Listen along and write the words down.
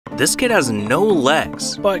This kid has no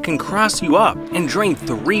legs, but can cross you up and drain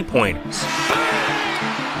three-pointers.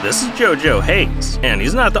 This is JoJo Hayes, and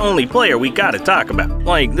he's not the only player we gotta talk about.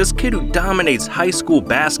 Like this kid who dominates high school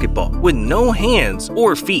basketball with no hands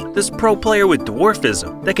or feet. This pro player with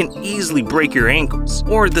dwarfism that can easily break your ankles.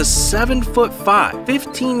 Or the 7'5",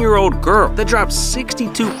 15-year-old girl that dropped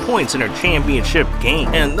 62 points in her championship game.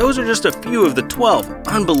 And those are just a few of the 12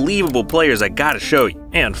 unbelievable players I gotta show you.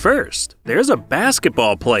 And first, there's a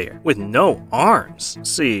basketball player with no arms.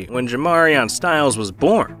 See, when Jamarion Styles was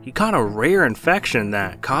born, he caught a rare infection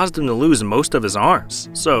that caused him to lose most of his arms.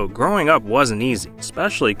 So growing up wasn't easy,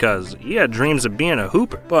 especially because he had dreams of being a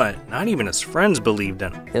hooper, but not even his friends believed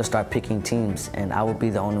in him. They'll start picking teams and I would be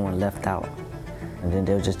the only one left out. And then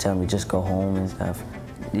they'll just tell me, just go home and stuff.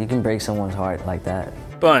 You can break someone's heart like that.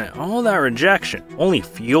 But all that rejection only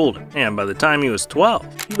fueled him, and by the time he was 12,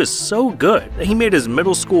 he was so good that he made his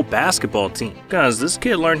middle school basketball team. Cause this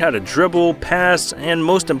kid learned how to dribble, pass, and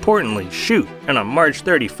most importantly, shoot. And on March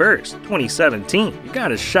 31st, 2017, he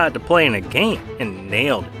got his shot to play in a game and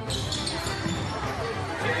nailed it.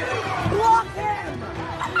 Block him!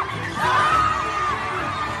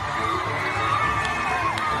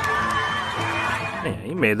 Yeah,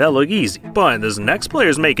 he made that look easy. But this next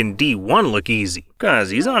player's making D1 look easy,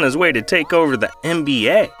 cause he's on his way to take over the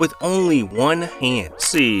NBA with only one hand.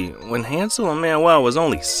 See, when Hansel Emmanuel was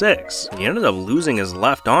only 6, he ended up losing his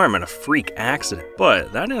left arm in a freak accident.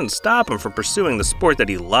 But that didn't stop him from pursuing the sport that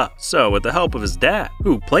he loved. So with the help of his dad,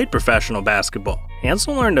 who played professional basketball,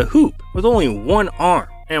 Hansel learned to hoop with only one arm.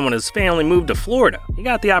 And when his family moved to Florida, he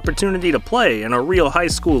got the opportunity to play in a real high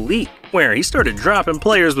school league, where he started dropping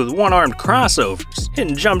players with one-armed crossovers,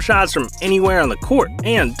 hitting jump shots from anywhere on the court,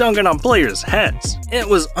 and dunking on players' heads. It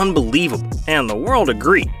was unbelievable, and the world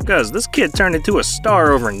agreed, because this kid turned into a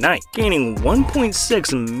star overnight, gaining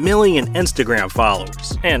 1.6 million Instagram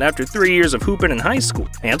followers. And after 3 years of hooping in high school,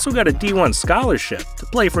 Hansel got a D1 scholarship to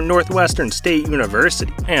play for Northwestern State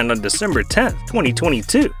University, and on December 10th,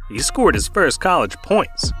 2022, he scored his first college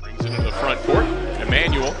points. Brings it in the front court,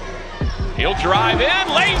 Emmanuel. He'll drive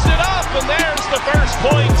in, lays it up, and there's the first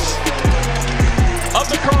points of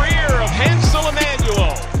the career of Hansel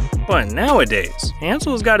Emmanuel. But nowadays,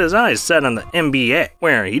 Hansel's got his eyes set on the NBA,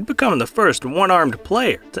 where he'd become the first one-armed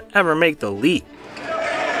player to ever make the league.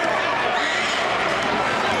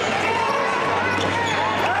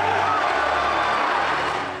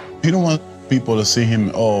 He don't want people to see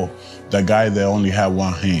him, oh, the guy that only had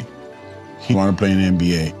one hand. He want to play in the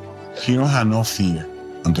NBA. He don't have no fear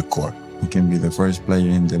on the court. He can be the first player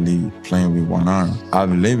in the league playing with one arm. I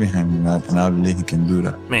believe in him, and I believe he can do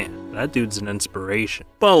that. Man, that dude's an inspiration.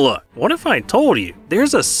 But look, what if I told you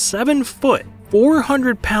there's a 7-foot,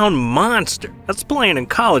 400-pound monster that's playing in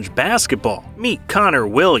college basketball? Meet Connor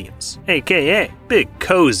Williams, aka Big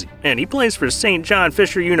Cozy, and he plays for St. John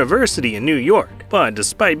Fisher University in New York. But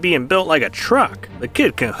despite being built like a truck, the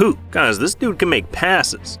kid can hoop, cause this dude can make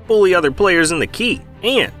passes, bully other players in the key,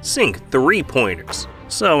 and sink three-pointers.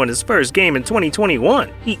 So in his first game in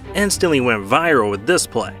 2021, he instantly went viral with this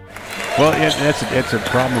play. Well, it's a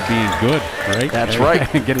problem of being good, right? That's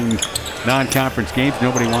right. Getting non-conference games,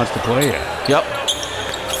 nobody wants to play it. Yep.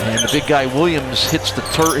 And the big guy Williams hits the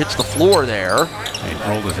floor there. And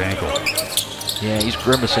rolled his ankle. Yeah, he's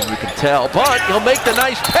grimacing, you can tell. But he'll make the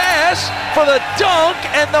nice pass for the dunk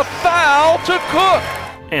and the foul to Cook.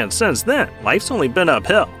 And since then, life's only been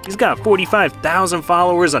uphill. He's got 45,000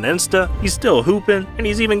 followers on Insta, he's still hooping, and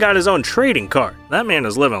he's even got his own trading card. That man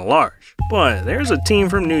is living large. But there's a team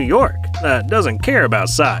from New York that doesn't care about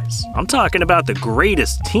size. I'm talking about the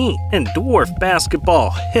greatest team in dwarf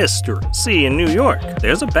basketball history. See, in New York,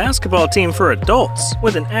 there's a basketball team for adults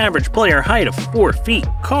with an average player height of 4 feet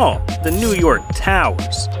called the New York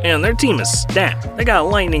Towers. And their team is stacked. They got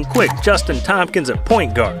lightning quick Justin Tompkins at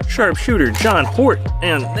point guard, sharpshooter John Horton,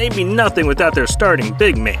 and they'd be nothing without their starting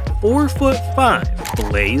big man, 4'5",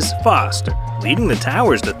 Blaze Foster, leading the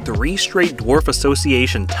Towers to 3 straight Dwarf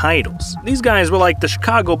Association titles. These guys were like the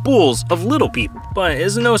Chicago Bulls of little people, but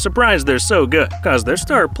it's no surprise they're so good, cause their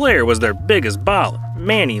star player was their biggest baller,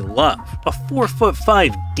 Manny Love, a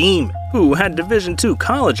 4'5" demon who had Division II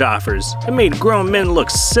college offers and made grown men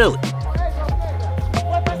look silly.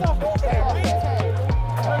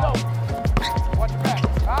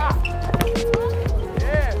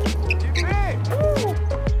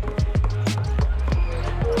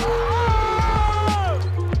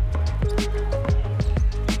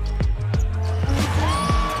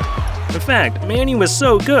 In fact, Manny was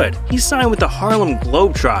so good, he signed with the Harlem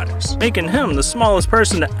Globetrotters, making him the smallest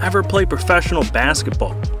person to ever play professional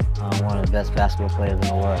basketball. I'm one of the best basketball players in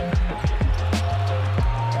the world.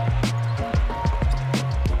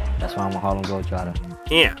 That's why I'm a Harlem Globetrotter.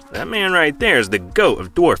 Yeah, that man right there is the GOAT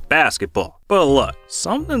of dwarf basketball. But look,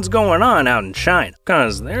 something's going on out in China,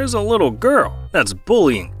 cause there's a little girl that's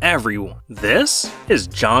bullying everyone. This is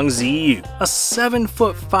Zhang Ziyu, a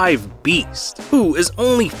 7'5" beast, who is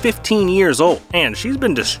only 15 years old, and she's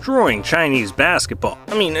been destroying Chinese basketball.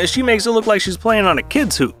 I mean, she makes it look like she's playing on a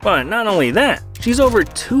kid's hoop, but not only that, she's over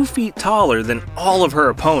 2 feet taller than all of her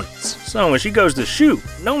opponents. So when she goes to shoot,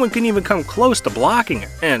 no one can even come close to blocking her,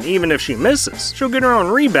 and even if she misses, she'll get her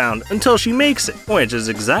own rebound until she makes it, which is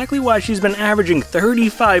exactly why she's been averaging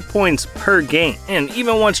 35 points per game, and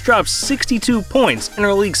even once dropped 62 points in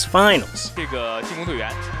her league's finals. 这个进攻队员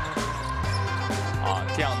啊，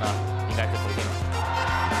这样呢应该是投进了。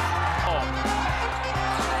哦，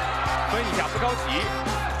分一下不着急，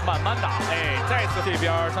慢慢打。哎，再次这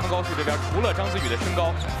边山东高速这边除了张子宇的身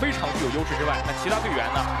高非常具有优势之外，那其他队员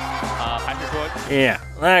呢还是说 Yeah,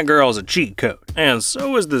 that girl's a cheat code. And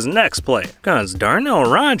so is this next player, cause Darnell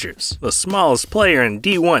Rogers, the smallest player in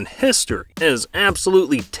D1 history, is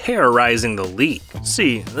absolutely terrorizing the league.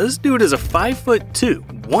 See, this dude is a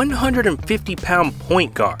 5'2", 150-pound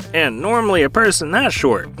point guard, and normally a person that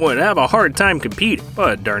short would have a hard time competing.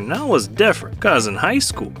 But Darnell was different, cause in high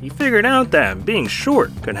school, he figured out that being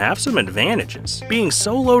short could have some advantages. Being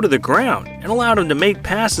so low to the ground, it allowed him to make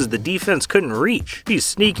passes the defense couldn't reach. He's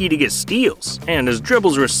sneaky to get steals, and his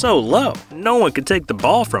dribbles were so low, no one could take the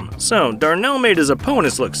ball from him. So Darnell made his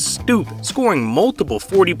opponents look stupid, scoring multiple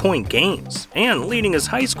 40-point games, and leading his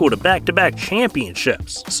high school to back-to-back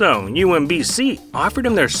championships. So UMBC offered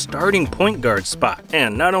him their starting point guard spot,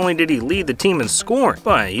 and not only did he lead the team in scoring,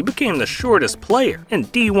 but he became the shortest player in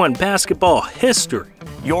D1 basketball history.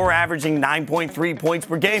 You're averaging 9.3 points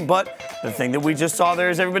per game, but the thing that we just saw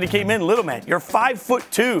there is everybody came in. Little man, you're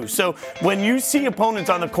 5'2", so when you see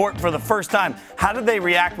opponents on the court for the first time, how do they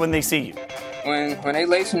react when they see you? When they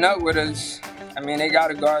lacing up with us, I mean, they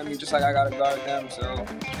gotta guard me just like I gotta guard them, so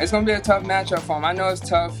it's gonna be a tough matchup for them. I know it's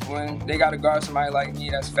tough when they gotta guard somebody like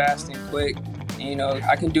me that's fast and quick, and, you know,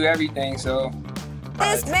 I can do everything, so.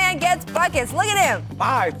 This man gets buckets, look at him.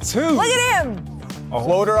 5'2". Look at him. A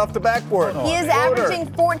floater off the backboard. He is averaging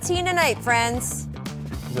 14 a night, friends.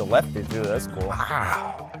 He's a lefty too, that's cool.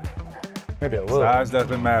 Wow. Maybe a little. Size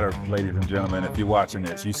doesn't matter, ladies and gentlemen, if you're watching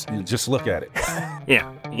this. You just look at it. Yeah,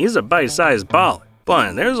 he's a bite-sized baller.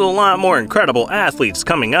 But there's a lot more incredible athletes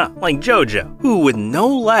coming up, like JoJo, who with no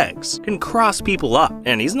legs can cross people up.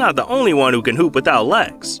 And he's not the only one who can hoop without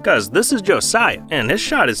legs, cause this is Josiah, and his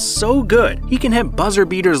shot is so good, he can hit buzzer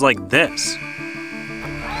beaters like this.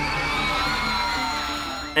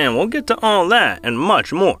 And we'll get to all that and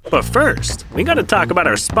much more. But first, we gotta talk about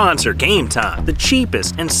our sponsor, Game Time, the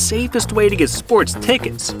cheapest and safest way to get sports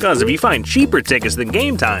tickets. Cause if you find cheaper tickets than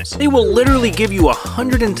Game Time, they will literally give you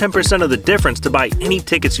 110% of the difference to buy any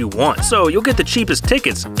tickets you want. So you'll get the cheapest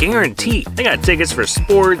tickets guaranteed. They got tickets for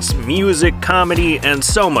sports, music, comedy, and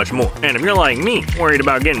so much more. And if you're like me, worried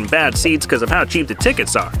about getting bad seats because of how cheap the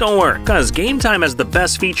tickets are, don't worry, cause Game Time has the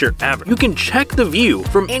best feature ever. You can check the view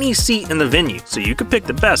from any seat in the venue, so you can pick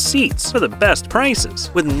the best seats for the best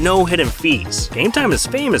prices with no hidden fees. Game Time is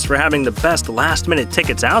famous for having the best last-minute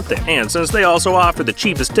tickets out there, and since they also offer the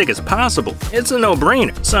cheapest tickets possible, it's a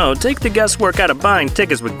no-brainer. So take the guesswork out of buying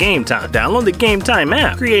tickets with Game Time. Download the Game Time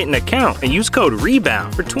app, create an account, and use code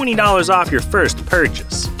REBOUND for $20 off your first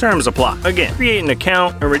purchase. Terms apply. Again, create an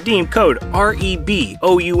account and redeem code REBOUND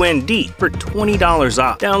for $20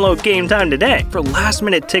 off. Download Game Time today for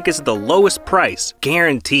last-minute tickets at the lowest price,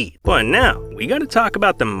 guaranteed. But now, we gotta talk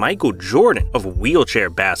about the Michael Jordan of wheelchair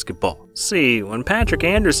basketball. See, when Patrick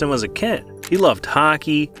Anderson was a kid, he loved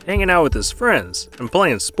hockey, hanging out with his friends, and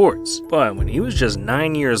playing sports. But when he was just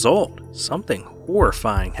 9 years old, something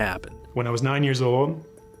horrifying happened. When I was 9 years old,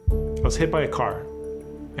 I was hit by a car,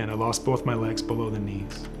 and I lost both my legs below the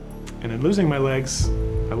knees. And in losing my legs,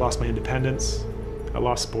 I lost my independence, I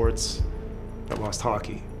lost sports, I lost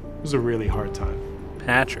hockey. It was a really hard time.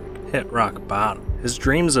 Patrick hit rock bottom. His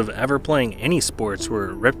dreams of ever playing any sports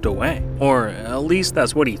were ripped away, or at least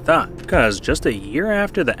that's what he thought, because just a year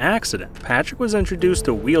after the accident, Patrick was introduced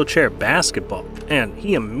to wheelchair basketball, and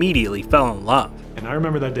he immediately fell in love. And I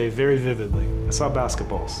remember that day very vividly. I saw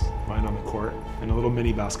basketballs lying on the court and a little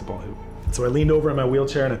mini basketball hoop. So I leaned over in my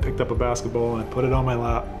wheelchair and I picked up a basketball and I put it on my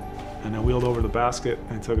lap, and I wheeled over the basket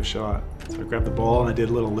and I took a shot. So I grabbed the ball and I did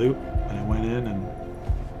a little loop, and I went in and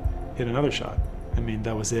hit another shot. I mean,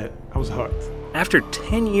 that was it. I was hooked. After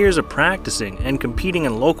 10 years of practicing and competing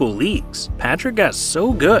in local leagues, Patrick got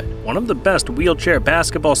so good, one of the best wheelchair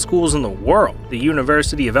basketball schools in the world, the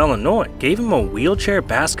University of Illinois, gave him a wheelchair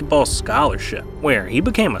basketball scholarship, where he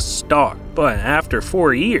became a star. But after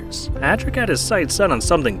 4 years, Patrick had his sights set on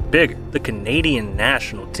something bigger, the Canadian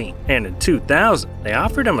national team. And in 2000, they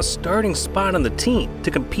offered him a starting spot on the team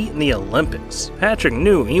to compete in the Olympics. Patrick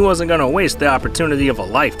knew he wasn't going to waste the opportunity of a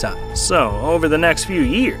lifetime. So over the next few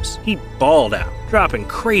years, he balled out, dropping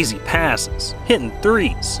crazy passes, hitting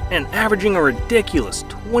threes, and averaging a ridiculous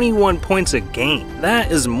 21 points a game.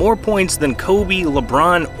 That is more points than Kobe,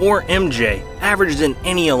 LeBron, or MJ averaged in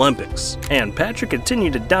any Olympics. And Patrick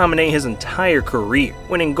continued to dominate his entire career,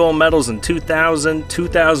 winning gold medals in 2000,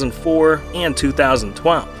 2004, and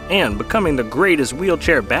 2012, and becoming the greatest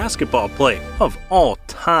wheelchair basketball player of all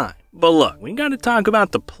time. But look, we gotta talk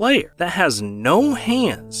about the player that has no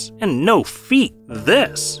hands and no feet.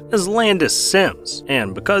 This is Landis Sims,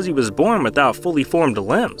 and because he was born without fully formed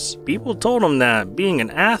limbs, people told him that being an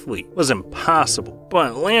athlete was impossible.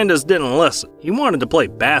 But Landis didn't listen. He wanted to play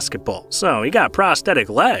basketball, so he got prosthetic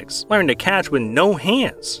legs, learned to catch with no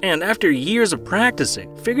hands, and after years of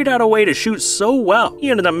practicing, figured out a way to shoot so well, he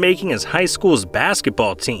ended up making his high school's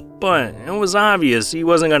basketball team. But it was obvious he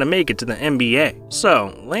wasn't going to make it to the NBA,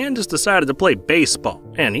 so Landis decided to play baseball,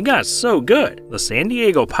 and he got so good, the San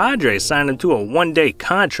Diego Padres signed him to a one-day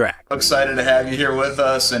contract. Excited to have you here with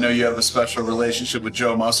us. I know you have a special relationship with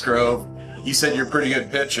Joe Musgrove. He said you're a pretty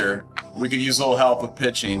good pitcher. We could use a little help with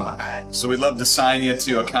pitching. So we'd love to sign you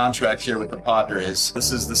to a contract here with the Padres.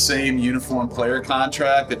 This is the same uniform player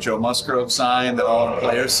contract that Joe Musgrove signed, that all the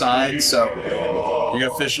players signed. So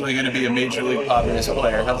you're officially going to be a Major League Padres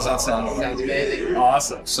player. How does that sound? Sounds amazing.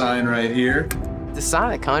 Awesome. Sign right here. To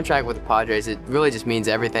sign a contract with the Padres, it really just means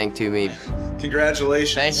everything to me.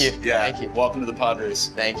 Congratulations. Thank you. Yeah. Thank you. Welcome to the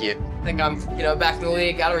Padres. Thank you. I think I'm, back in the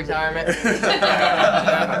league, out of retirement.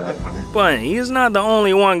 But he's not the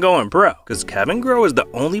only one going pro, because Kevin Groh is the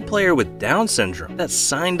only player with Down syndrome that's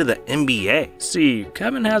signed to the NBA. See,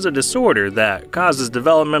 Kevin has a disorder that causes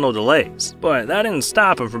developmental delays, but that didn't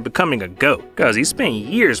stop him from becoming a GOAT, because he spent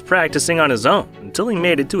years practicing on his own until he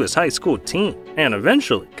made it to his high school team. And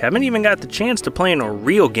eventually, Kevin even got the chance to play in a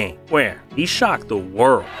real game, where he shocked the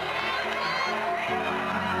world.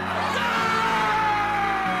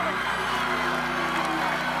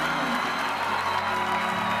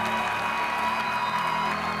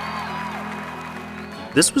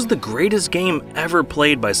 This was the greatest game ever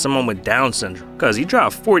played by someone with Down syndrome, because he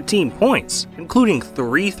dropped 14 points, including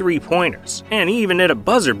 3 3-pointers, and he even hit a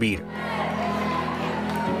buzzer beater.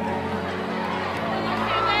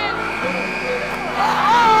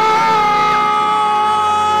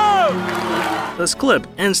 This clip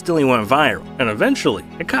instantly went viral, and eventually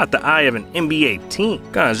it caught the eye of an NBA team,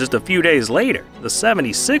 because just a few days later, the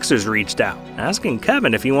 76ers reached out, asking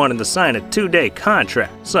Kevin if he wanted to sign a 2-day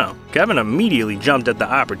contract. So Kevin immediately jumped at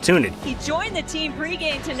the opportunity. He joined the team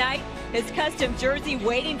pregame tonight, his custom jersey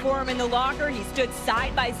waiting for him in the locker. He stood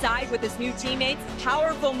side by side with his new teammates.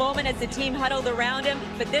 Powerful moment as the team huddled around him.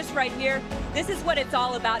 But this right here, this is what it's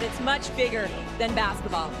all about. It's much bigger than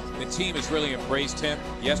basketball. The team has really embraced him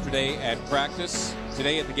yesterday at practice,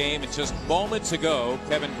 today at the game, and just moments ago,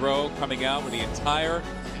 Kevin Groh coming out with the entire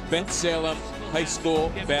Bensalem High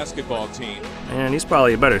School basketball team. And he's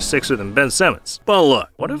probably a better sixer than Ben Simmons. But look,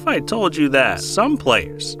 what if I told you that some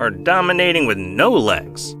players are dominating with no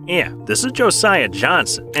legs? Yeah, this is Josiah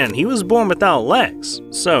Johnson, and he was born without legs.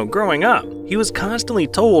 So growing up, he was constantly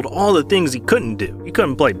told all the things he couldn't do. He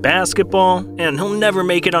couldn't play basketball, and he'll never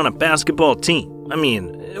make it on a basketball team. I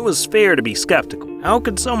mean, it was fair to be skeptical. How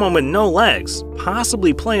could someone with no legs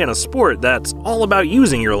possibly play in a sport that's all about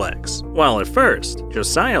using your legs? Well, at first,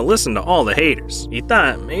 Josiah listened to all the haters. He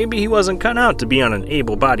thought maybe he wasn't cut out to be on an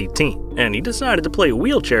able-bodied team, and he decided to play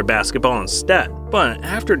wheelchair basketball instead. But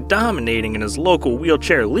after dominating in his local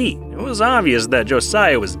wheelchair league, it was obvious that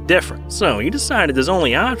Josiah was different, so he decided his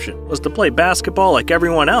only option was to play basketball like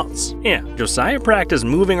everyone else. Yeah, Josiah practiced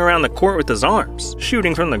moving around the court with his arms,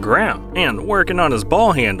 shooting from the ground, and working on his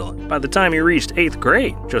ball handling. By the time he reached 8th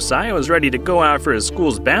grade, Josiah was ready to go out for his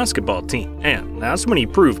school's basketball team, and that's when he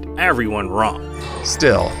proved everyone wrong.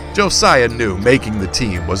 Still, Josiah knew making the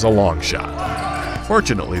team was a long shot.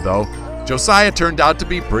 Fortunately, though, Josiah turned out to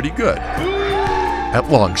be pretty good at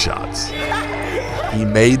long shots. He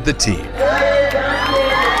made the team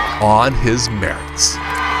on his merits.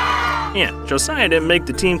 Yeah, Josiah didn't make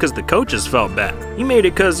the team because the coaches felt bad. He made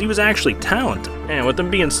it because he was actually talented. And with him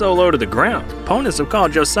being so low to the ground, opponents have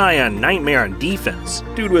called Josiah a nightmare on defense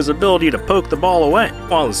due to his ability to poke the ball away,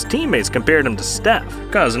 while his teammates compared him to Steph,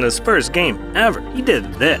 because in his first game ever, he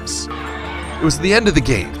did this. It was the end of the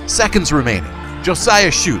game, seconds remaining.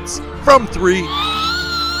 Josiah shoots from 3,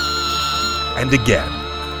 and again,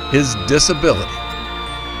 his disability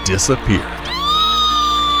disappeared.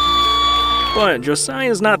 But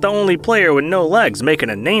Josiah's not the only player with no legs making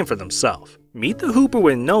a name for themselves. Meet the hooper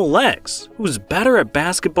with no legs, who's better at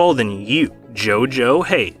basketball than you, JoJo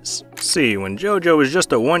Hayes. See, when JoJo was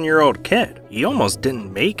just a 1-year-old kid, he almost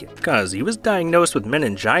didn't make it because he was diagnosed with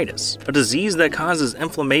meningitis, a disease that causes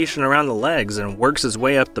inflammation around the legs and works its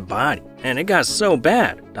way up the body. And it got so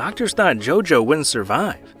bad, doctors thought JoJo wouldn't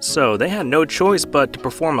survive, so they had no choice but to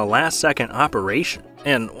perform a last-second operation.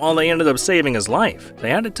 And while they ended up saving his life, they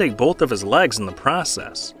had to take both of his legs in the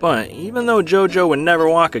process. But even though JoJo would never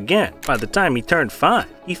walk again, by the time he turned 5,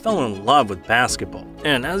 he fell in love with basketball.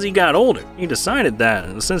 And as he got older, he decided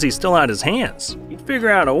that since he still had his hands, he'd figure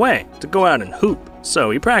out a way to go out and hoop.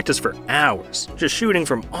 So he practiced for hours, just shooting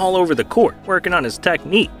from all over the court, working on his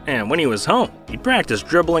technique. And when he was home, he'd practice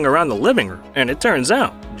dribbling around the living room. And it turns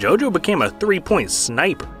out, JoJo became a 3-point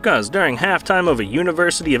sniper, because during halftime of a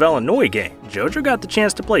University of Illinois game, JoJo got the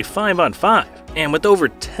chance to play 5-on-5. And with over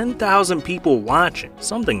 10,000 people watching,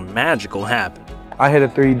 something magical happened. I hit a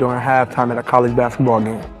 3 during halftime at a college basketball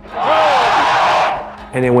game.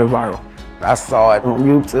 And it went viral. I saw it on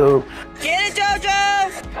YouTube. Get it, JoJo!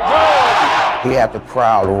 He had the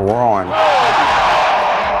crowd roaring. I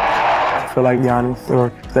feel like Giannis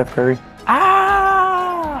or Steph Curry.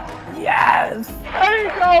 Yes! There you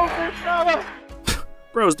go, big fella!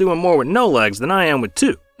 Bro's doing more with no legs than I am with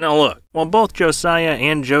 2. Now look, while both Josiah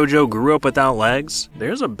and JoJo grew up without legs,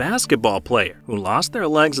 there's a basketball player who lost their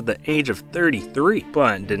legs at the age of 33,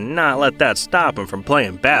 but did not let that stop him from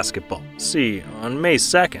playing basketball. See, on May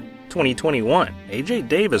 2nd, 2021, AJ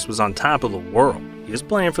Davis was on top of the world. He was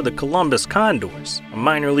playing for the Columbus Condors, a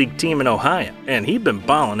minor league team in Ohio, and he'd been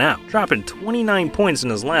balling out, dropping 29 points in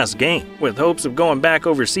his last game, with hopes of going back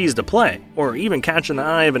overseas to play, or even catching the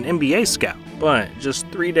eye of an NBA scout. But just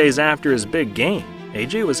 3 days after his big game,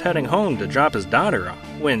 AJ was heading home to drop his daughter off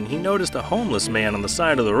when he noticed a homeless man on the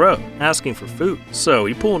side of the road asking for food. So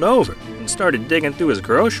he pulled over and started digging through his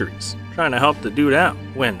groceries, trying to help the dude out,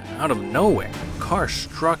 when out of nowhere, a car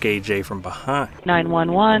struck AJ from behind.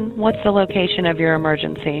 911, what's the location of your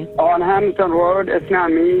emergency? On Hamilton Road, it's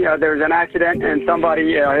not me. There was an accident and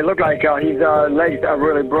somebody, it looked like his legs are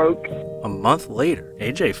really broke. A month later,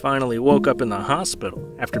 AJ finally woke up in the hospital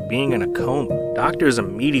after being in a coma. Doctors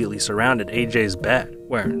immediately surrounded AJ's bed,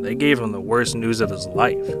 where they gave him the worst news of his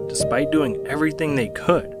life. Despite doing everything they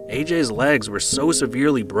could, AJ's legs were so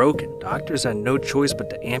severely broken, doctors had no choice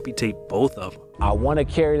but to amputate both of them. I want to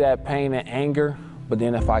carry that pain and anger, but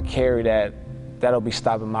then if I carry that, that'll be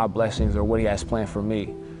stopping my blessings or what he has planned for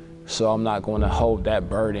me. So I'm not going to hold that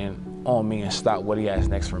burden on me and stop what he has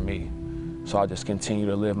next for me. So I'll just continue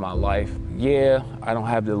to live my life. Yeah, I don't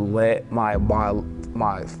have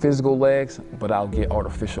my physical legs, but I'll get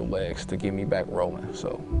artificial legs to get me back rolling.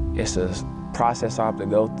 So it's a process I have to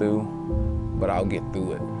go through, but I'll get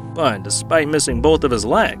through it. But despite missing both of his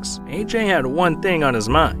legs, AJ had one thing on his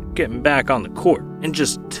mind, getting back on the court. And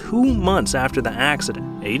just 2 months after the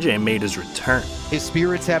accident, AJ made his return. His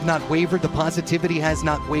spirits have not wavered, the positivity has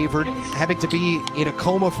not wavered, having to be in a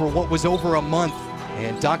coma for what was over a month.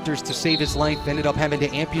 And doctors, to save his life, ended up having to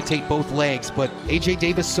amputate both legs. But AJ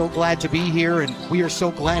Davis so glad to be here, and we are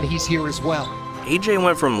so glad he's here as well. AJ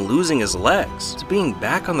went from losing his legs to being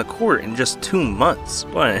back on the court in just 2 months.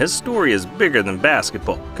 But his story is bigger than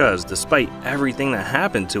basketball, because despite everything that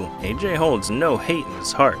happened to him, AJ holds no hate in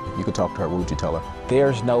his heart. You could talk to her, what would you tell her?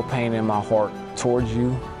 There's no pain in my heart towards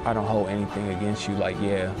you. I don't hold anything against you. Like,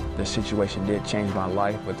 yeah, the situation did change my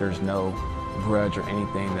life, but there's no grudge or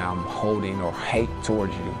anything that I'm holding or hate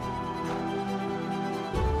towards you.